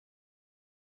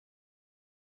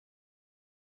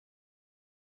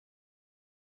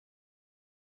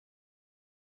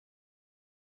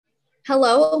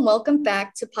Hello and welcome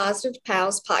back to Positive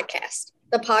Pals podcast,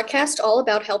 the podcast all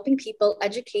about helping people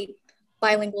educate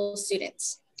bilingual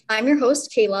students. I'm your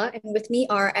host, Kayla, and with me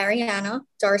are Ariana,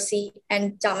 Darcie,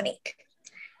 and Dominique.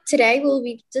 Today, we'll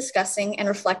be discussing and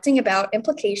reflecting about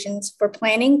implications for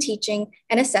planning, teaching,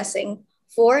 and assessing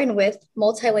for and with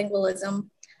multilingualism,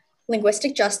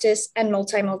 linguistic justice, and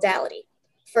multimodality.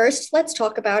 First, let's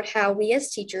talk about how we as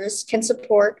teachers can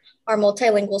support our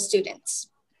multilingual students.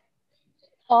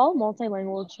 All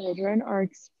multilingual children are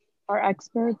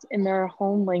experts in their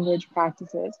home language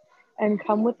practices and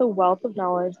come with a wealth of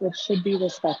knowledge that should be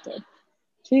respected.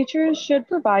 Teachers should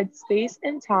provide space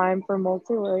and time for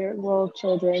multilingual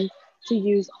children to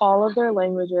use all of their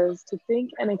languages to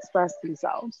think and express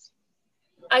themselves.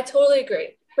 I totally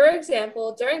agree. For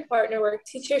example, during partner work,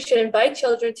 teachers should invite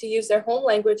children to use their home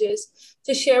languages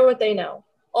to share what they know.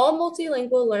 All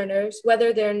multilingual learners,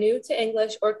 whether they're new to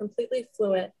English or completely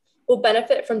fluent, will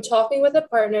benefit from talking with a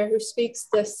partner who speaks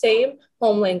the same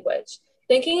home language.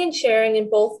 Thinking and sharing in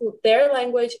both their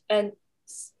language and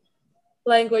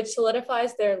language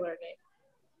solidifies their learning.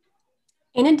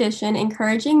 In addition,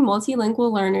 encouraging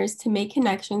multilingual learners to make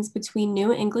connections between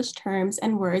new English terms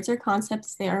and words or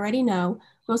concepts they already know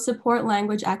will support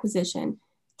language acquisition.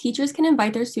 Teachers can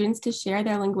invite their students to share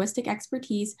their linguistic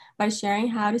expertise by sharing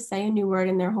how to say a new word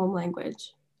in their home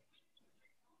language.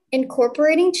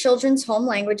 Incorporating children's home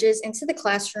languages into the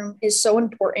classroom is so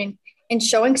important in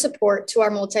showing support to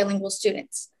our multilingual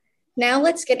students. Now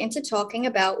let's get into talking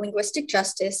about linguistic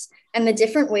justice and the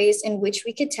different ways in which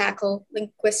we could tackle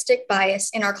linguistic bias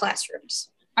in our classrooms.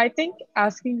 I think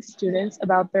asking students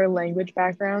about their language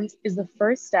backgrounds is the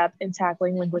first step in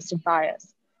tackling linguistic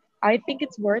bias. I think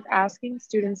it's worth asking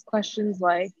students questions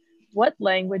like, what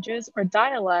languages or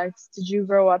dialects did you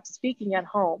grow up speaking at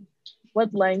home?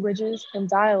 What languages and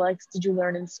dialects did you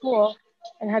learn in school?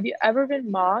 And have you ever been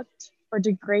mocked or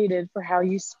degraded for how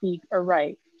you speak or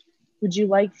write? Would you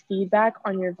like feedback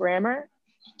on your grammar?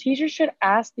 Teachers should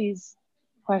ask these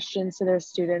questions to their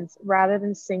students rather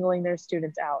than singling their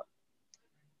students out.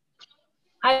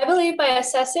 I believe by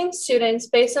assessing students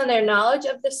based on their knowledge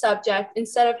of the subject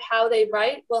instead of how they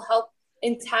write will help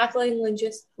in tackling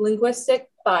linguistic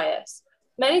bias.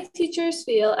 Many teachers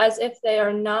feel as if they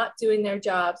are not doing their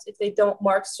jobs if they don't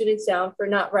mark students down for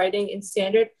not writing in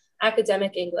standard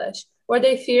academic English, or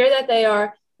they fear that they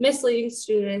are misleading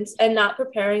students and not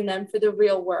preparing them for the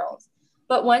real world.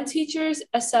 But when teachers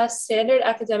assess standard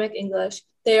academic English,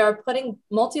 they are putting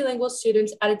multilingual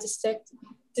students at a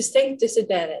distinct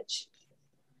disadvantage.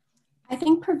 I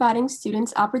think providing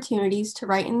students opportunities to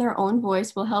write in their own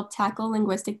voice will help tackle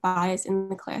linguistic bias in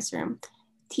the classroom.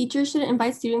 Teachers should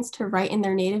invite students to write in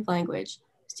their native language.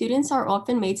 Students are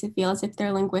often made to feel as if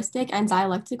their linguistic and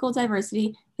dialectical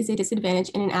diversity is a disadvantage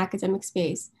in an academic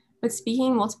space, but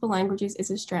speaking multiple languages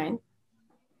is a strength.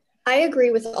 I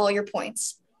agree with all your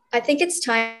points. I think it's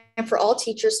time for all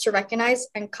teachers to recognize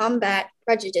and combat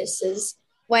prejudices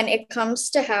when it comes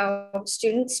to how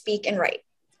students speak and write.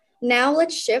 Now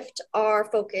let's shift our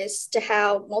focus to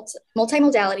how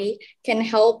multimodality can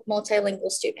help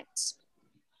multilingual students.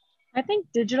 I think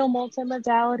digital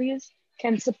multimodalities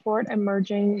can support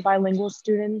emerging bilingual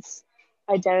students'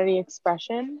 identity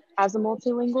expression. As a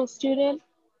multilingual student,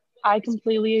 I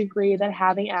completely agree that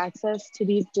having access to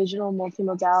these digital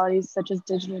multimodalities, such as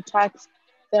digital text,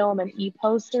 film, and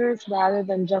e-posters, rather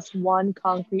than just one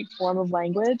concrete form of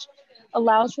language,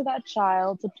 allows for that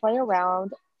child to play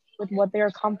around with what they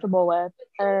are comfortable with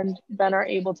and then are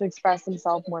able to express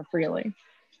themselves more freely.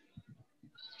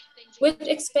 With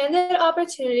expanded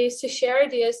opportunities to share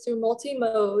ideas through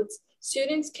multi-modes,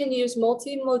 students can use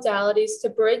multimodalities to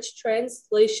bridge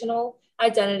translational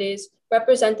identities,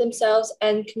 represent themselves,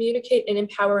 and communicate in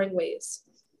empowering ways.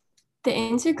 The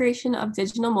integration of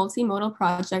digital multimodal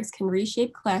projects can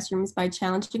reshape classrooms by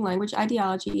challenging language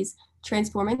ideologies,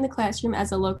 transforming the classroom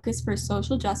as a locus for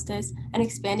social justice, and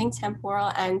expanding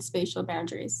temporal and spatial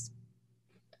boundaries.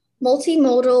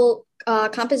 Multimodal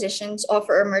compositions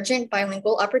offer emergent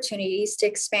bilingual opportunities to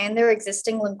expand their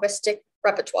existing linguistic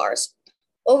repertoires.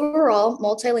 Overall,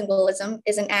 multilingualism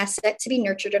is an asset to be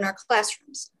nurtured in our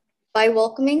classrooms. By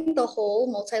welcoming the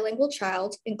whole multilingual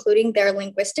child, including their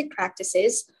linguistic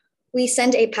practices, we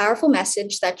send a powerful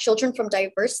message that children from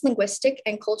diverse linguistic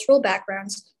and cultural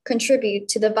backgrounds contribute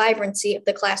to the vibrancy of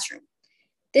the classroom.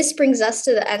 This brings us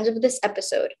to the end of this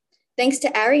episode. Thanks to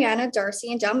Ariana,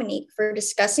 Darcie, and Dominique for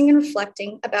discussing and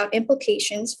reflecting about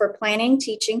implications for planning,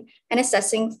 teaching, and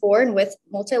assessing for and with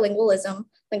multilingualism,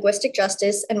 linguistic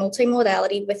justice, and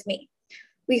multimodality with me.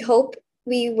 We hope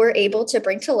we were able to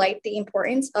bring to light the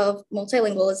importance of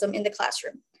multilingualism in the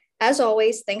classroom. As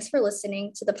always, thanks for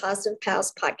listening to the Positive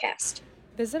Pals podcast.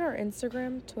 Visit our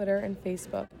Instagram, Twitter, and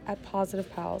Facebook at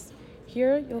Positive Pals.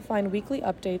 Here, you'll find weekly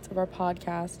updates of our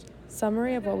podcast,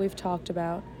 summary of what we've talked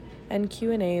about, and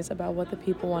Q&As about what the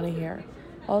people want to hear.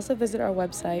 Also visit our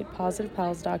website,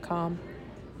 positivepals.com,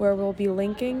 where we'll be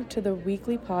linking to the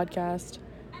weekly podcast.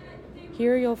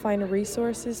 Here you'll find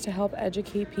resources to help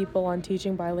educate people on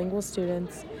teaching bilingual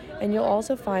students, and you'll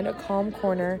also find a calm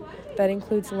corner that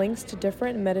includes links to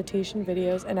different meditation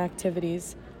videos and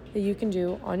activities that you can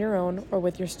do on your own or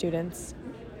with your students,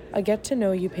 a get to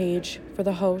know you page for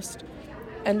the host,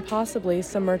 and possibly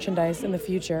some merchandise in the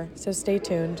future, so stay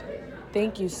tuned.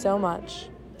 Thank you so much.